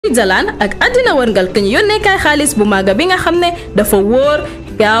Switzerland ak àddina wërngal këñ yónneekaay xaalis bu màgga bi nga xam ne dafa wóor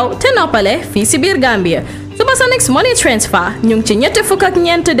gaaw te noppale fii si biir Gambia Supersonix Money Transfer ñu ngi ci ñetti fukk ak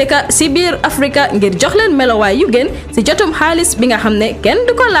ñeent dëkka si biir Afrika ngir jox leen melowaay yu gën si jotum xaalis bi nga xam ne kenn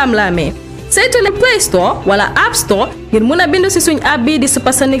du ko laam-laamee saytu leen Play Store wala App Store ngir mun a bindu si suñ app bii di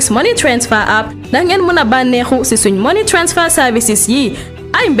Supersonix Money Transfer app ndax ngeen mun a bànneexu si suñ money transfer services yi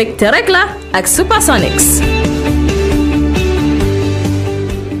ay mbégte rek la ak Supersonix.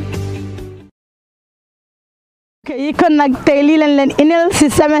 kon nag tey lii leen inel si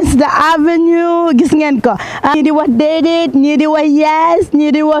Semester Avenue gis ngeen ko ñii di wax déedéet ñii di wax yes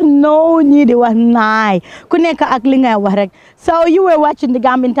ñii di wax no ñii di wax naay ku nekk ak li ngay wax rek. So you were watching the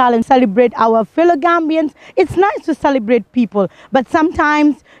Gambian Talents celebrate our fellow Gambians. It's nice to celebrate people, but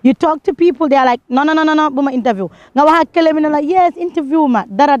sometimes you talk to people, they are like, no, bu ma interview. Nga wax ak kële mi ne la, yes, interview ma.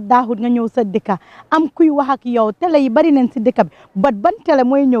 Dara daaxut nga ñëw sa dëkka. Am kuy wax ak yow, télé yi bari nañ si dëkka bi. But ban télé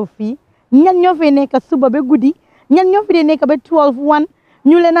mooy ñëw fii? Ñan ñoo fi nekk suba ba guddi? Ñan ñoo fi di nekk ba 12-1?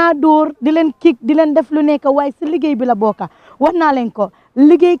 Ñu leen a dóor, di leen kick, di leen def lu nekk waaye si liggéey bi la bokka. Wax naa leen ko.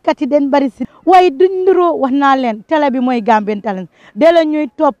 Liggéeykat yi den bari si waaye duñ niroo wax naa leen télé bi mooy Gambian Talents de la ñuy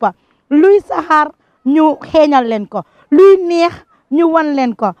toppa luy saxaar ñu xeeñal leen ko luy neex ñu wan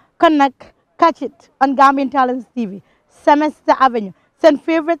leen ko kon nag catch it on Gambian Talents TV Semester Avenue seen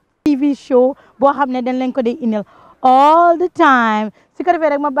favorite TV show boo xam ne dañ leen ko di inel all the time su ko defee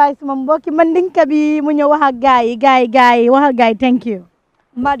rek ma bàyyi suma mbokki mandinka bi mu ñëw wax ak gaay yi wax ak gaay thank you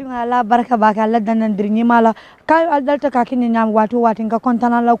mbadi la baraka baka la danan dirni mala kay aldalta ka kini nyam watu wati nga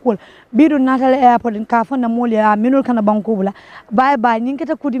kontana la kul bidu natal airport ka fona moli a minul kana banko bula bye bye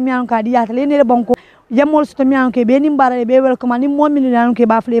ninketa kudi mian ka di yata le ne banko jamol sto mian ke be nim bara be wel ko mani mo min nan ke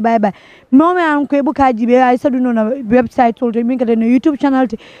ba fle bye bye mo me an ko bu ka jibe ay sadu no website tol min ka no YouTube channel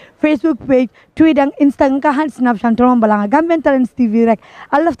Facebook page Twitter Instagram ka han Snapchat ton bala Gambian Talents TV rek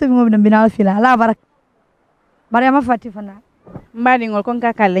Allah to mo binal fila la barak Mariama Fatifana mbaɗigol kon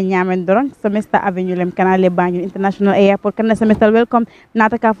kakalle ñamen doron Semester Avenue lem kanale Banjul International Airport kana semester welcome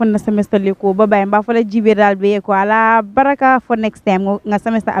nata ka fonna semester liko babay mba fala jibiral be ko ala baraka for next time nga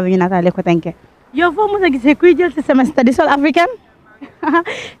Semester Avenue nata le ko tanke yow foo mos a gisee kuy jël ci semester di sol africain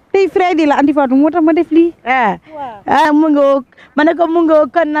tey Friday la andi faatu moo tax ma def lii mu ngo ma ne ko mu ngo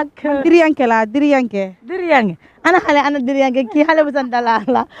kon nag diriyanke ana xale ana diriyanke kii xale bu sant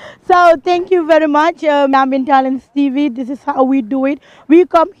la so thank you very much Gambian Talents TV. This is how we do it. We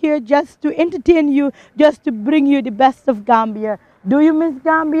come here just to entertain you, just to bring you the best of Gambia. Do you miss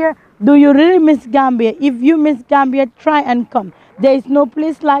Gambia? Do you really miss Gambia? If you miss Gambia, try and come. There is no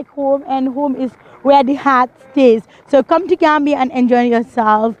place like home, and home is where the heart stays. So come to Gambia and enjoy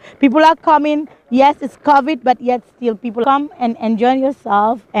yourself. People are coming. Yes, it's COVID, but yet still people come and enjoy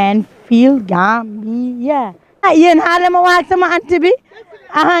yourself and feel Gambia. Yéen xaaral ma wax sama anti bi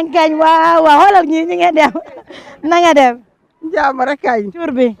kañ waaw xoolal ñi nga dem na nga def jaam rek kañ tur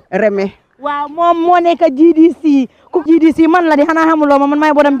bi Reme waaw moom moo nekk GDC ku GDC man la di xanaa xamuloo ma man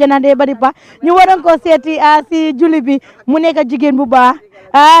may borom jënande bari pa ñu waroon ko seeti si julli bi mu nekk jigéen bu baax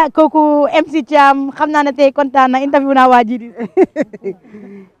kooku MC Thiam xam naa ne tey kontaan na interview naa waa GDC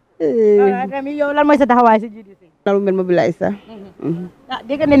Reme yow lan mooy sa taxawaay si GDC nalu mel ma bilay sa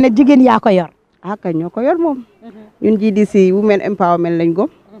dégg nañ ne jigéen yaa ko yor kañ ñoo ko yor moom ñun GDC women empowerment lañ gom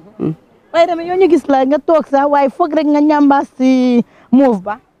waaye tamit yow ñu gis la nga toog sax waaye foog rek nga ñambaas si move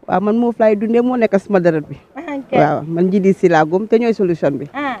ba waaw man move laay dundee moo nekk sama deret bi waaw man GDC laa gom te ñooy solution bi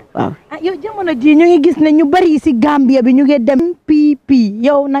waaw yow jamono ji ñu ngi gis ne ñu bari si Gambia bi ñu ngi dem NPP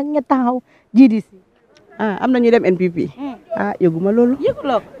yow nag nga taxaw GDC am na ñu dem NPP yëguma loolu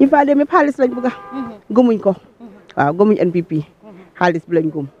ñu fa dem yëpp xaalis lañ bëgg gëmuñ ko waaw gëmuñ NPP xaalis bi lañ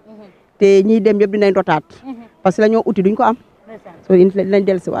gëm te ñiy dem yëpp dinañ rotaat parce que la ñoo uti duñ ko am so dinañ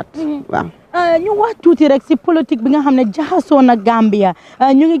dellusiwaat waaw ñu wax tuuti rek si politique bi nga xam ne jaxasoo na Gambia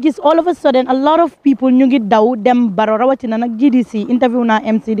ñu ngi gis all of a sudden a lot of people ñu ngi daw dem Barrow rawatina nag GDC interview na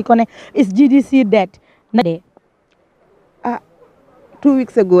MC di ko ne is GDC dead na dee 2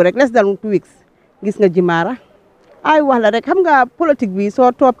 weeks ago rek less than 2 weeks gis nga Jimara ay wax la rek xam nga politique bi soo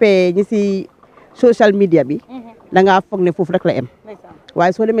toppee ñi si social media bi da ngaa foog ne foofu rek la em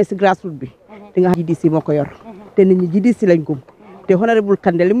waaye soo demee si grassroots bi di nga xam GDC moo ko yor te nit ñi GDC lañ gëm te honorable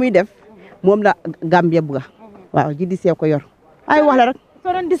Kandeh li muy def moom la Gambia buga waaw GDC ko yor ay wax la rek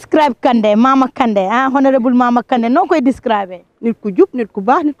soo doon describe Kandeh Mama Kandeh honorable Mama Kandeh noo koy describe nit ku jub nit ku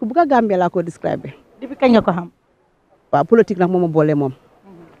baax nit ku buga Gambia laa ko describe depuis kañ nga ko xam waaw politique nag moom a boole moom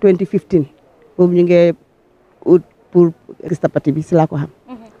 2015 boobu ñu ngi ut pour Rista Party bi si laa ko xam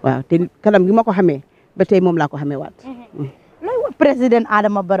waaw te kanam gi ma ko xamee ba tey moom laa ko xamee waat président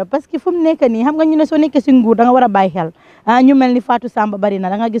Adama Barrow parce que fu mu nekk nii xam nga ñu ne soo nekkee si nguur da nga war a bàyyi xel ñu mel ni Fatou Samba bari na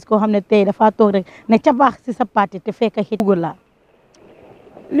da nga gis koo xam ne tey dafa toog rek ne ca baax si sa parti te fekk xit la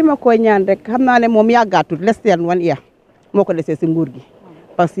li ma koy ñaan rek xam naa ne moom yàggaatul less than 1 year moo ko desee si nguur gi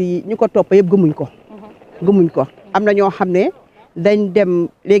parce que ñu ko topp yëpp gëmuñ ko am na ñoo xam ne dañ dem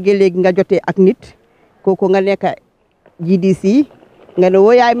léegi-léegi nga jotee ak nit kooku nga nekk GDC nga ne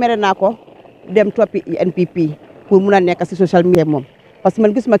woo yaay mere naa ko dem toppi NPP pour mun a nekk si social media moom parce que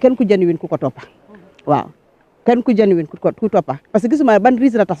man gisuma kenn ku genuine ku ko toppa waaw kenn ku genuine ku toppa parce que gisuma ban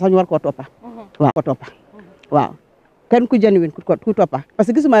reason tax sax ñu war koo toppa waaw kenn ku genuine ku toppa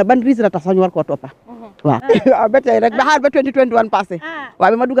parce que gisuma ban reason tax sax ñu war koo toppa waaw ba tey rek ba xaar ba 2021 passé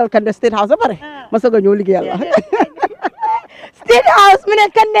waaw bi ma dugal Kandeh State House ba pare ma soog a ñëw liggéeyal la State House mu ne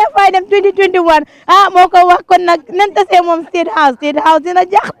Kandeh fay dem 2021 moo ko wax kon nag nen tasee moom State House dina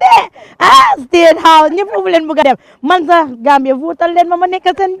jax de State House ñëpp foofu leen bëgg a dem man sax Gambia votal leen ma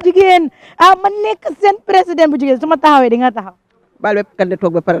nekk seen jigéen ma nekk seen président bu jigéen su ma taxawee di nga taxaw baal bépp Kandeh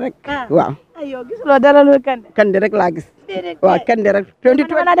toog ba pare rek waaw ayo gisuloo dara lu Kandeh rek laa gis waaw Kandeh rek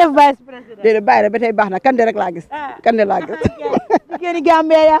 2020 na def vice président déedéet bàyyi rek ba tey baax na Kandeh rek laa gis Kandeh laa gis jigéeni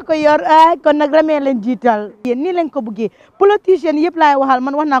Gambia yaa ko yor kon nag ramee leen jiital yéen nii lañ ko bëggee politicien yëpp laay waxal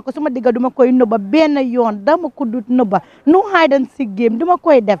man wax naa ko suma digga duma koy nëbba benn yoon dama ko dut nëbba no hide and seek game duma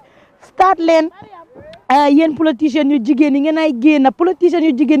koy def start leen yéen politicien yu jigéen yi ngeen ay génn politicien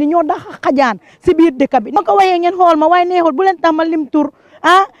yu jigéen yi ñoo dax xajaan si biir dëkk bi ma ko waxee ngeen xool ma waaye neexul bu leen tax ma lim tur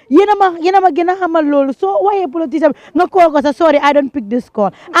yéen a ma gën a xamal loolu soo waxee politicien nga call ko sa sorry I don't pick this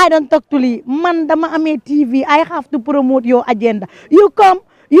call I don't talk to lii man dama amee TV I have to promote your agenda you come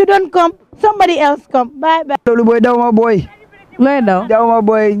you don't come somebody else come bye bye loolu boy daw ma boy looy daw daw ma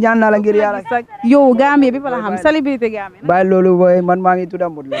boy ñaan naa la ngir yàlla yow Gambie bi fa la xam célébrité Gambie bàyyi loolu boy man maa ngi tudda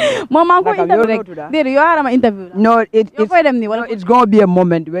Modou Lamine moom maa ngi ko interview rek déedéet yoo xaaral ma interview la no yow koy dem nii wala it's going to be a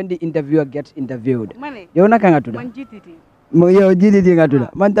moment when the interviewer gets interviewed ma ne yow naka nga tudda man GTT yow GTT nga tudda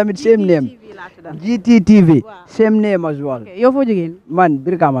man tamit same name GTTV same name as well yow foo jógee man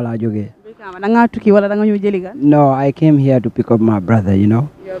Brikama laa jógee da nga tukki wala da nga ñëw jëli gan no I came here to pick up my brother you know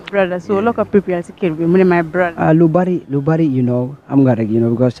your brother so loo ko prepare si kër bi mu ne my brother lu bari you know xam nga rek you know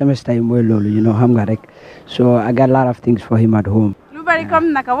because semester yi mooy loolu you know xam nga rek so I got a lot of things for him at home lu bari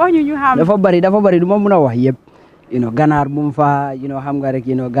comme naka wax ñu xam dafa bari du ma mun a wax yëpp you know ganaar bu mu fa you know xam nga rek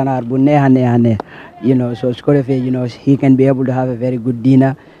you know ganaar bu neex a neex you know so su ko defee you know he can be able to have a very good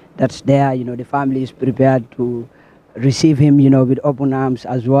dinner that's there you know the family is prepared to receive him you know with open arms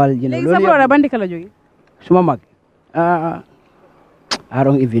as well you know léegi sa brother ban dëkk la jógee suma mag I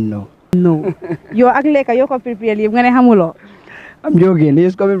don't even know no yow ak lekka yoo ko prepare yëpp nga ne xamuloo I'm joking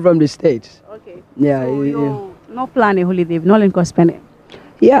he's coming from the States okay yeah so yow no plan a holiday no leen ko spend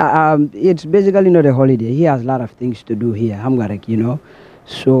yeah it's basically not a holiday he has a lot of things to do here xam nga rek you know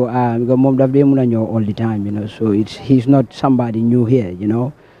so moom daf dee mun a ñëw all the time you know so he's not somebody new here you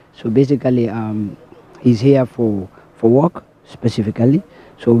know so basically he's here for work specifically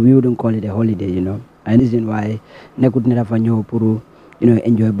so we wouldn't call it a holiday you know and reason why nekkut ne dafa ñëw pour you know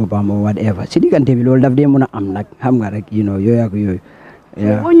enjoy boppam or whatever si diggante bi loolu daf dee mun a am nag xam nga rek you know yooyu ak yooyu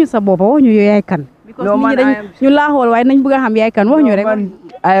wax ñu sa boppa wax ñu yaay kan because nit ñi dañ ñu laa xool waaye nañ bëgg a xam yaay kan wax ñu rek wax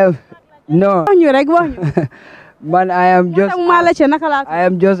ñu rek wax ñu man I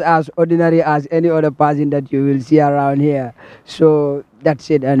am just as ordinary as any other person that you will see around here so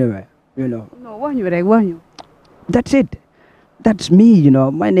that's it anyway you know no wax ñu rek wax ñu that's it that's me you know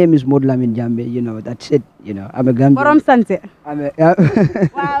my name is Modou Lamine Jammeh you know that's it you know I'm a Gambian borom sante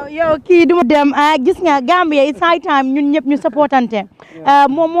waaw yow kii duma dem gis nga Gambia it's high time ñun ñëpp ñu supportante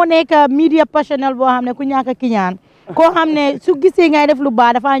moom moo nekk media personnel boo xam ne ku ñàkk ki ñaan koo xam ne su gisee ngay def lu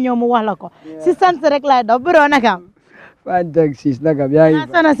baax dafa ñëw mu wax la ko si sant rek lay daw bro nakam fine thanks sis nakam yaa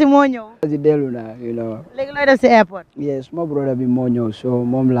ngi sana si moo ñëw si dellu na you know léegi looy def si airport yes my brother bi moo ñëw so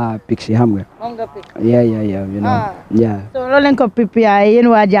moom la pick si xam nga moom nga pick yeah you know yeah so loolu leen ko prepare yéen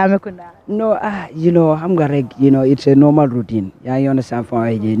waa Jammekunda no you know xam nga rek you know it's a normal routine yaa ngi understand for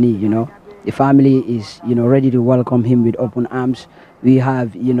ay nii you know the family is you know ready to welcome him with open arms we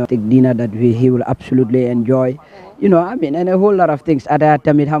have you know take dinner that he will absolutely enjoy you know I mean and a whole lot of things ada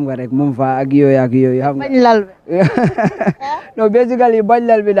tamit xam nga rek moom fa ak yooyu xam nga bañ lal no basically bañ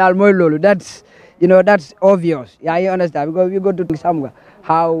lal bi daal mooy loolu that's you know that's obvious yeah you understand because we go to xam nga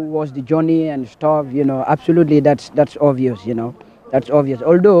how was the journey and stuff you know absolutely that's obvious you know that's obvious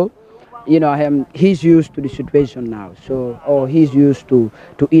although you know he's used to the situation now so or he's used to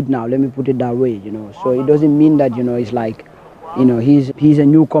it now let me put it that way you know so it doesn't mean that you know it's like you know he's a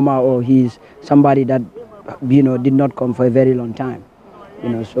newcomer or he's somebody that you know did not come for a very long time you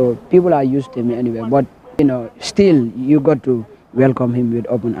know so people are used to him anyway but you know still you got to welcome him with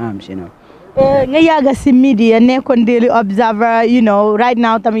open arms, you know. nga yàgga si media nekkoon Daily Observer, you know, right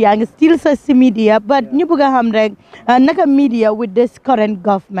now tam yaa ngi still sa si media, but ñu bëgg a xam rek naka media with this current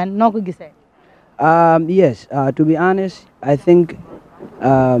government noo ko gisee. Yes, to be honest, I think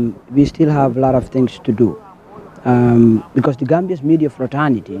we still have a lot of things to do because the Gambia's media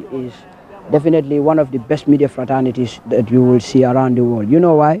fraternity is definitely one of the best media fraternities that you will see around the world. You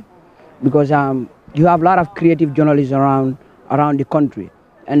know why? Because you have a lot of creative journalists around the country.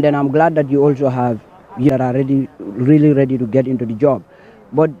 And then I'm glad that you also have that are really ready to get into the job.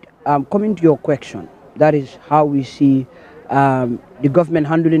 But coming to your question, that is how we see the government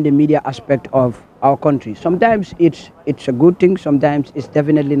handling the media aspect of our country. Sometimes it's a good thing, sometimes it's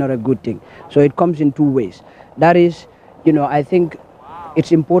definitely not a good thing. So it comes in two ways. That is, you know, I think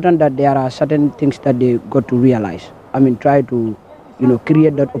it's important that there are certain things that they got to realize. I mean, try to, you know,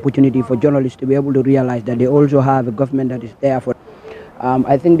 create that opportunity for journalists to be able to realize that they also have a government that is there for.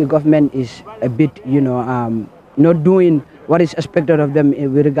 I think the government is a bit, you know, not doing what is expected of them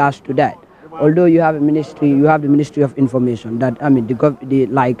with regards to that. Although you have a ministry, you have the Ministry of Information. That I mean,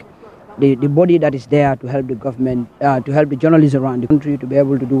 the body that is there to help the government, to help the journalists around the country to be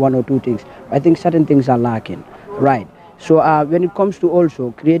able to do one or two things. I think certain things are lacking, right? So when it comes to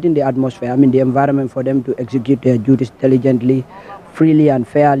also creating the atmosphere, I mean, the environment for them to execute their duties diligently, freely and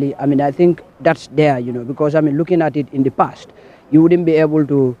fairly. I mean, I think that's there, you know, because I mean, looking at it in the past, you wouldn't be able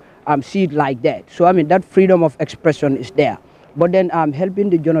to see it like that. So, I mean, that freedom of expression is there. But then helping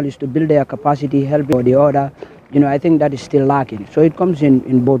the journalists to build their capacity, helping for the order, you know, I think that is still lacking. So it comes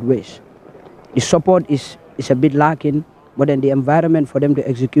in both ways. The support is a bit lacking, but then the environment for them to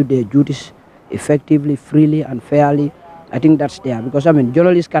execute their duties effectively, freely and fairly, I think that's there. Because, I mean,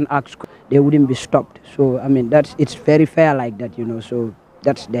 journalists can ask, they wouldn't be stopped. So, I mean, it's very fair like that, you know, so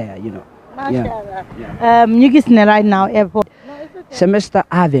that's there, you know. Yeah. You gis ne right now airport. Semester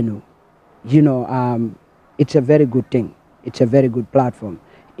Avenue, you know, it's a very good thing. It's a very good platform.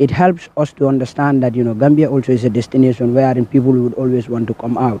 It helps us to understand that, you know, Gambia also is a destination wherein people would always want to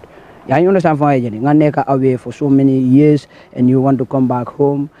come out. Yeah, you understand from Nga away for so many years and you want to come back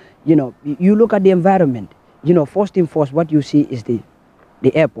home. You know, you look at the environment. You know, first thing first, what you see is the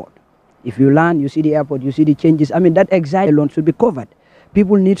airport. If you land, you see the airport, you see the changes. I mean, that excitement alone should be covered.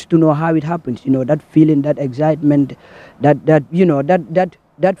 People need to know how it happens. You know, that feeling, that excitement, that you know,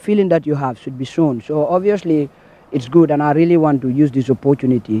 that feeling that you have should be shown. So obviously, it's good, and I really want to use this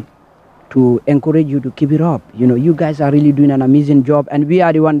opportunity to encourage you to keep it up. You know, you guys are really doing an amazing job, and we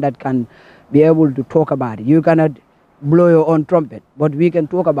are the one that can be able to talk about it. You cannot blow your own trumpet, but we can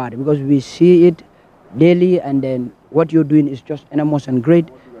talk about it because we see it daily, and then what you're doing is just enormous and great,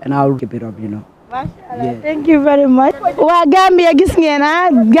 and I'll keep it up, you know. Mashallah, thank you very much. Waa Gambia gis ngeen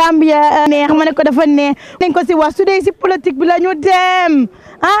Gambia neex ma ne ko dafa neex nañ ko si wax su dee si politique bi la ñu dem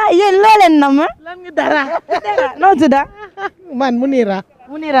yéen loo leen nam lan nga dara noo tudda man Munira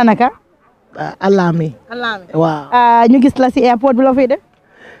naka Alami waaw ñu gis la si airport bi loo fay def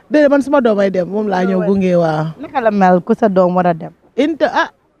déedéet man suma doom ay dem moom laa ñëw gunge waaw naka la mel ku sa doom war a dem inte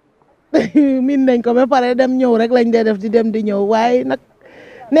min nañ ko ba pare dem ñëw rek lañ dee def di dem di ñëw waaye nag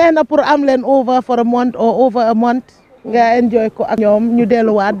neex na pour am leen over for a month or over a month nga enjoy ko ak ñoom ñu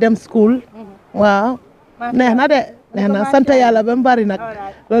delluwaat dem school waaw neex na de neex na sant yàlla ba mu bari nag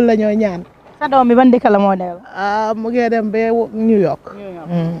loolu la ñoo ñaan sa doom bi ban dëkk la moo dellu mu ngi dem ba New York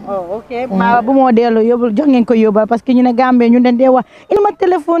oh ok ma bu moo dellu yóbbul jox ngeen ko yóbbal parce que ñu ne Gambie ñu den dee wax il ma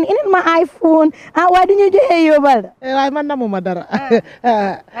téléphone il ma iPhone waaye du ñu joxe yóbbal waaye man namuma dara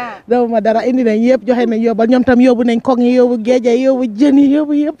namuma dara indi nañ yëpp joxe nañ yóbbal ñoom tam yóbbu nañ koŋ yi yóbbu géej yi yóbbu jën yi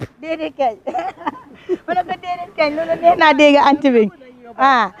yóbbu yëpp déedéet kañ ma ne ko déedéet kañ loolu neex naa dégg anti bi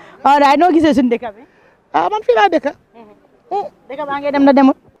alright noo gisee suñu dëkk bi man fii laa dëkk dëkk baa ngi dem na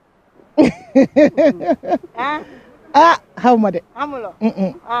demut xaw ma de amuloo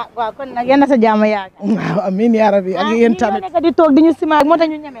waaw kon nag yéen a sa jàmm yaaka waaw amiin yaa rabbi ak yéen tamit nekk di toog di ñu simaak moo tax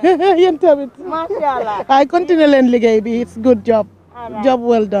ñu ñeme yéen tamit masha Allah waaye continue leen liggéey bi it's good job job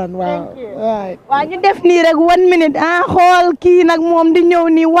well done waaw waaw ñu def nii rek 1 minute xool kii nag moom di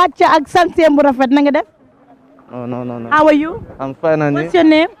ñëw nii wàcc ak sanseem bu rafet na nga def No. How are you? I'm fine, and what's your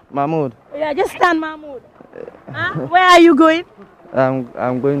name? Mahmoud. Yeah, just stand Mahmoud. Where are you going?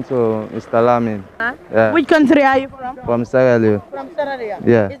 I'm going to Mr. Lamin. Yeah. Which country are you from? From Sierra Leone. From Sierra Leone?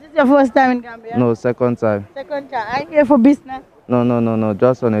 Yeah. Is this your first time in Gambia? No, second time. Second time. Are you here for business? No.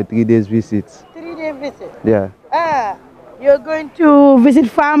 Just on a 3 days visit. 3-day visit? Yeah. You're going to visit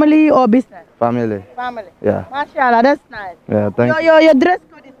family or business? Family. Family. Yeah. Mashallah, that's nice. Yeah, thank you. Your dress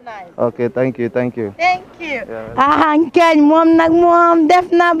code is Okay, thank you. Thank you. Kañ moom nag moom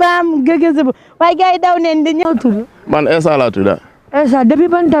def na baam gëgësëb waaye gars yi daw neen di ñëw tudd. Man Essa laa tudd. Essa depuis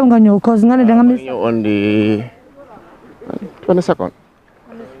ban time nga ñëw cause nga ne da nga miss. ñëw on the 22nd.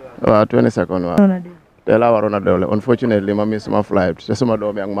 waaw 22nd waaw. te laa waroon a dawle unfortunately ma miss ma flight te suma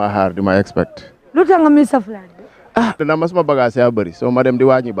doom yi ak ma xaar di ma expect. lu tax nga miss sa flight. dina ma suma bagage yaa bëri so ma dem di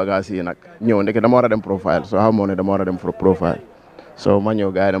wàññi bagage yi nag ñëw ndeke dama war a dem profile so xamoo ne dama war a dem profile so ma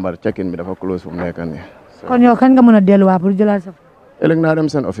ñëw gars yi dama check in bi dafa close fu mu nekk nii. kon yow kan nga mën a delluwaat pour jëlaat sa flight. ëllëg naa dem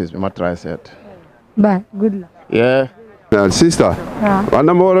seen office bi ma try seet. bye good luck. yeah. Sister. waaw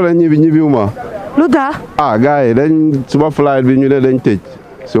dama war a ñibbi wu lu tax. gars yi dañ suma flight bi ñu ne dañ tëj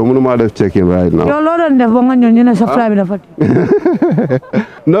so mënuma def check in right now. yow loo doon def ba nga ñëw ñu ne sa flight bi dafa tëj.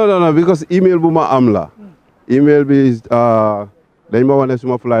 non because email bu ma am la. email bi dañ ma wane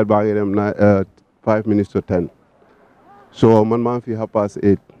suma flight baa ngi dem 5 minutes to 10 so man maa ngi fi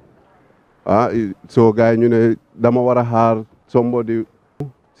 8:30 so gars yi ñu ne dama war a xaar somebody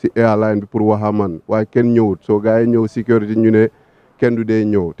si airline bi pour waxa man waaye kenn ñëwut so gars yi ñëw security ñu ne kenn du dee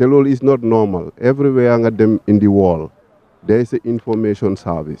ñëw te loolu is not normal everywhere nga dem in the world there is a information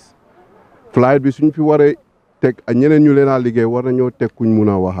service flight bi suñ fi waree teg ñeneen ñu leen a liggéey war na ñoo teg kuñ mun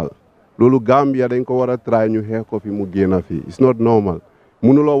a waxal loolu Gambia dañ ko war a try ñu xeex ko fi mu génn fii it's not normal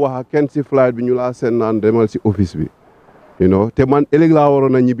mënuloo wax kenn si flight bi ñu laa seen naan demal si office bi te man ëllëg laa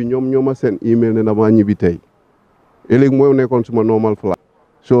waroon a ñibbi ñoo ma seen email ne dama ñibbi tey ëllëg mooy nekkoon suma normal flight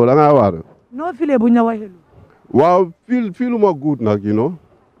so da ngaa waar. noo filee bu ñu waxee. waaw feel ma good nag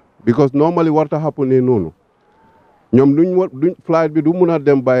because normally warta happen ne noonu ñoom duñ flight bi du mun a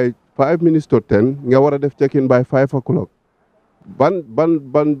dem by 5 minutes to 10 nga war a def check in by 5 o'clock ban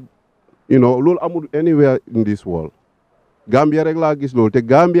loolu amul anywhere in this world Gambia rek laa gis loolu te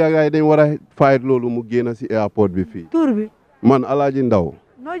Gambia gars yi dañ war a fight loolu mu génn si airport bi fii. tur bi. man Alaaji Ndaw.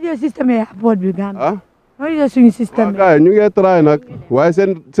 noo jël système airport bi Gambia. noo jël suñu système. gars yi ñu ngi try nag waaye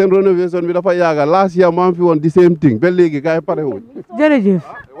seen rénovation bi dafa yàgga last year maa fi woon the same thing ba léegi gars yi pare wuñ. jërëjëf.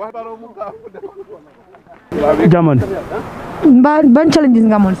 Jaman. ban challenges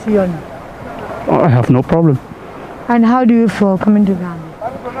nga amoon si yoon. I have no problem. And how do you feel coming to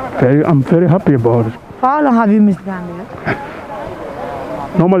Gambia? I'm very happy about it. For how long have you missed Gambia?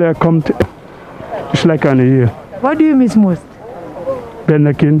 Normally I come it's like a year. What do you miss most?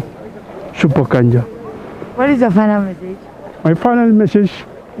 Benakin, Super Kanja. What is your final message? My final message,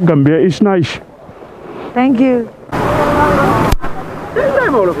 Gambia is nice. Thank you.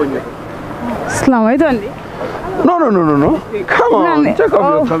 Assalamualaikum. No. Come on, check up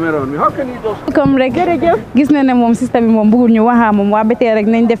your camera on me. How can you just... Comme rek gis na ne moom système bi moom bëggul ñu waxa moom waa bété rek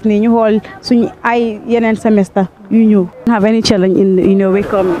nañ def ni ñu xool suñu ay yeneen semester yu ñëw. Have any challenge in way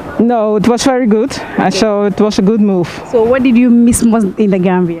coming? No, it was very good. So it was a good move. So what did you miss most in the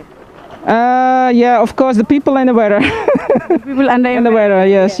Gambia? Yeah, of course, the people and the weather. The people and the weather,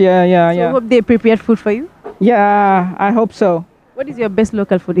 yes, yeah. So hope they prepared food for you? Yeah, I hope so. What is your best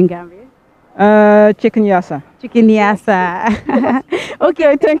local food in Gambia? Chicken yassa. Chicken yassa.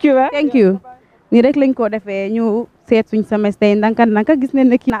 Okay, thank you. Thank you. Ni rek lañ ko defee ñu seet suñ semester ndanka gis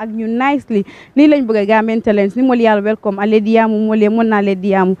ne ki ak ñu nicely li lañ bëgg Gambian Talents ni mo yalla welcome ale diamu mo le mon na le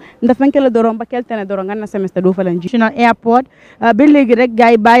diamu ndax la doron ba keltene doron nga na semester do fa lañ National Airport ba léegi rek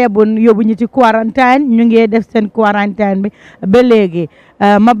gaay bàyyi bon yóbbu ñu ci quarantine ñu ngi def seen quarantine bi ba léegi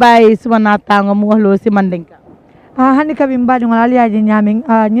ma bàyyi suma naataango mu wax loolu si man denka hani kabi mbadi ngala aliaji nyamin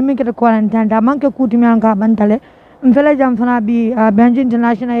nyimin kete quarantine da manke kuti mi anka bantale mfele jam fana bi Banjul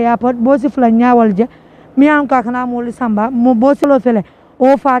International Airport bosi fula nyawal je mi anka kana mo samba mo bosi lo fele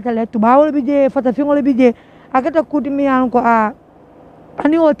o fatale tubawol bi je fata fingol bi je akata kuti mi anko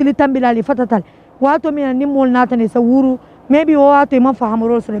ani o tili tambilali fatatal wato mi ni mol natani sa wuru maybe o wato ma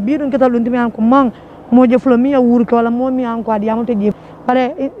fahamoro sore bidun keta lundi mi anko man mo je flo mi ya wuru ko wala mo mi anko adi amote je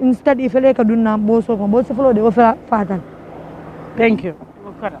pare instead ifele ka dunna boso ko bosi flo de o fatal. Thank you.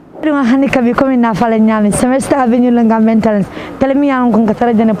 Duma hani kabi komi na fala nyami semester avenue lenga maintenance tele mi an ko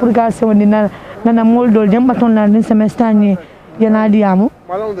katara jane pour ga se woni na mol dol dem baton na din semester ni yana diamu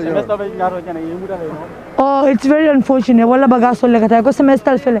oh it's very unfortunate wala baga so le kata ko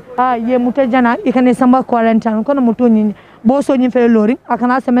semester fele ye muta jana ikane samba quarantine ko no muto ni boso ni fele lori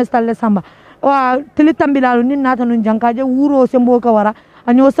akana semester le samba wa tele tambilalu ni nata nun jankaje wuro sembo ka wara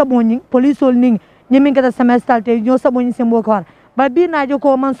anyo saboni police ol ning nyemin kata semester te nyo saboni sembo ka wara babi na je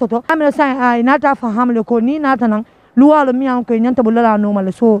ko man soto amina sai ina ta fahamle ko ni nata nan luwalo mi an ko nyanta bulala no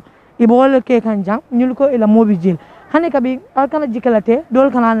male so ibol ke kan jang nyul ko ila mobi jil hani kabi alkana jikalate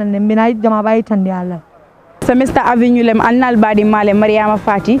dol kana nan ne mina jama bayi tan Allah semester avenue lem annal badi male Mariama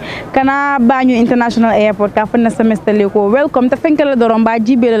Fati kana Banjul International Airport ka fanna semester le ko welcome ta fenkala doron ba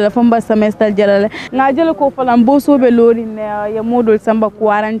jibele la famba semester jalale nga jele ko falam bo sobe lori ne ya modol samba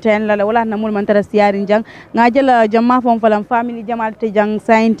quarantine la wala na mul man tara siyarin jang nga jela jamma fon falam family jamal te jang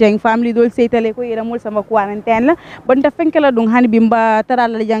sainteng family dol seytale ko ira mul samba quarantine la bon ta fenkala dum hani bimba tara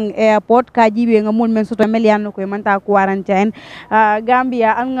la jang airport ka jibe nga mul men soto melian ko man ta quarantine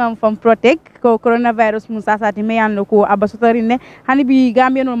Gambia an ngam fam protect ko coronavirus sasati me yanno ko abasotorine hani bi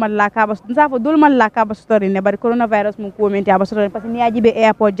Gambia no mal laka abas safo dol mal laka abasotorine bari coronavirus mun ko menti abasotorine parce que ni ajibe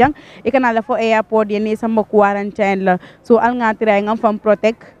airport jang e kana la fo airport yene samba quarantine la so al ngatira ngam fam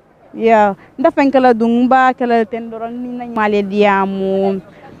protect ya nda fenkala dumba kala ten doron ni nañ male diamu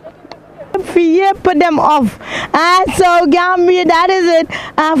put them off. So Gambia, that is it.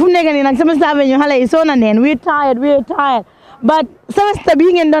 Fu nekk ni nak semester avenue xale yi so na neen we're tired but semester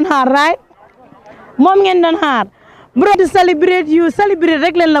bi ngeen don xaar right mom ngeen don xaar bro to celebrate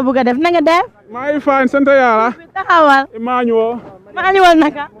rek leen la bëgg def na nga def maa ngi fine sant yàlla taxawal Emmanuel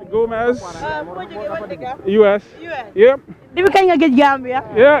naka Gomez US yep depuis kañ nga gëj Gambia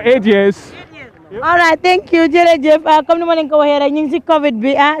 8 years all right thank you jërëjëf comme ni ma leen ko waxee rek ñu ngi ci covid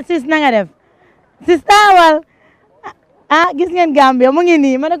bi sis na nga def sis taxawal gis ngeen Gambia mu ngi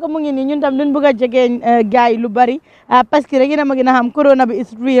nii ma ne ko mu ngi nii ñun tam duñ bëgg a jege gaay lu bari parce que rek yéen a ma gën a xam corona bi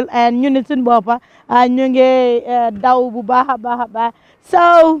is real and ñu nit suñu boppa ñu ngi daw bu baax a baax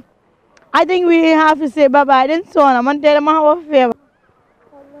so I think we have to say bye bye den soona man tey dama xaw a feebar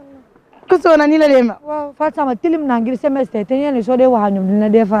ko soona ni la dem waaw Fatou tilim na ngir semester te ñene so de wax ñoom dina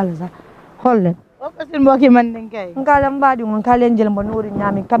dee faale sax xool leen ko sin mbokki man den kay ngala mbadi ngon kalen jël mbo nori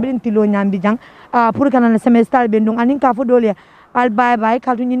ñami kabrin tilo ñambi jang pour kana semester be ndung anin ka fo dole al bye bye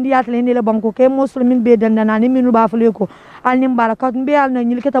kaltu ñindi yatale ni le banko ke muslimin be dandana ni minu ba fule ko al nim barakat be al na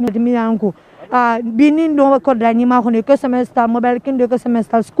ñil ketam mi yanko binin do ko dani ma ko ne ko semester mobile kinde ko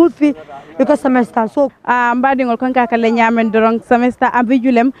semester school fee ko semester so mbadi ngol kon ka kala ñamen dorong semester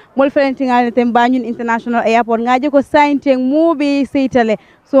abijulem mol felentingal tem Banjul International Airport ngaje ko sainteng mubi seytale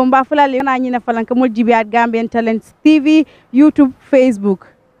so mba fulale na ñina falanka mol jibiat Gambian Talents TV YouTube Facebook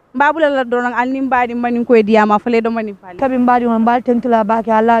mbabula la dorong al nim mbadi manin koy diama fale do manin fale kabi mbadi on mbal tentula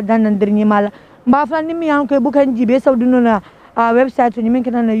baki ala danan dirni mala mba flan nim yan koy bukan jibe sawduno na website ni min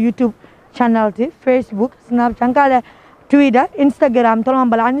kana YouTube channel ti Facebook Snapchat kala Twitter Instagram tolman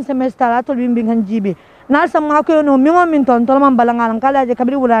bala ani semester la tol bimbi kan jibe na sama ko no mi mo min ton tolman bala ngalan kala je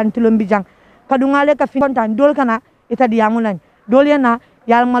kabri wulan tilom bijang kadungale ka fin kontan dol kana ita diamulan dol yana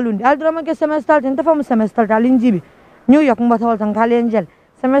yal malundi al drama ke semester tin ta fam semester talin jibe New York mbatol tan kala angel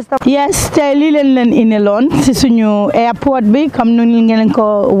semester yes tey lii leen ineloon si suñu airport bi comme nu ngeen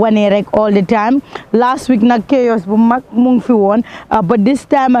ko wane rek all the time last week nag chaos bu mag mu ngi fi woon but this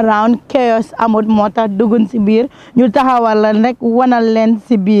time around chaos amut moo tax dugun si biir ñu taxawal leen rek wanal leen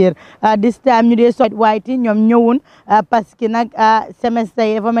si biir this time ñu dee soj white ñoom ñëwun parce que nag semester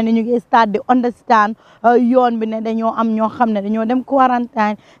yi dafa mel ni ñu ngi start di understand yoon bi ne dañoo am ñoo xam ne dañoo dem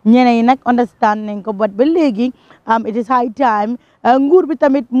quarantine ñeneen yi nag understand nañ ko but ba léegi it is high time nguur bi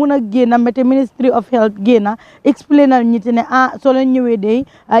tamit mun a génn mété Ministry of Health génn explainal ñi ne soo leen ñëwee de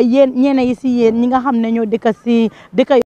yéen ñeneen yi si yéen ñi nga xam ne ñoo dëkk si dëkk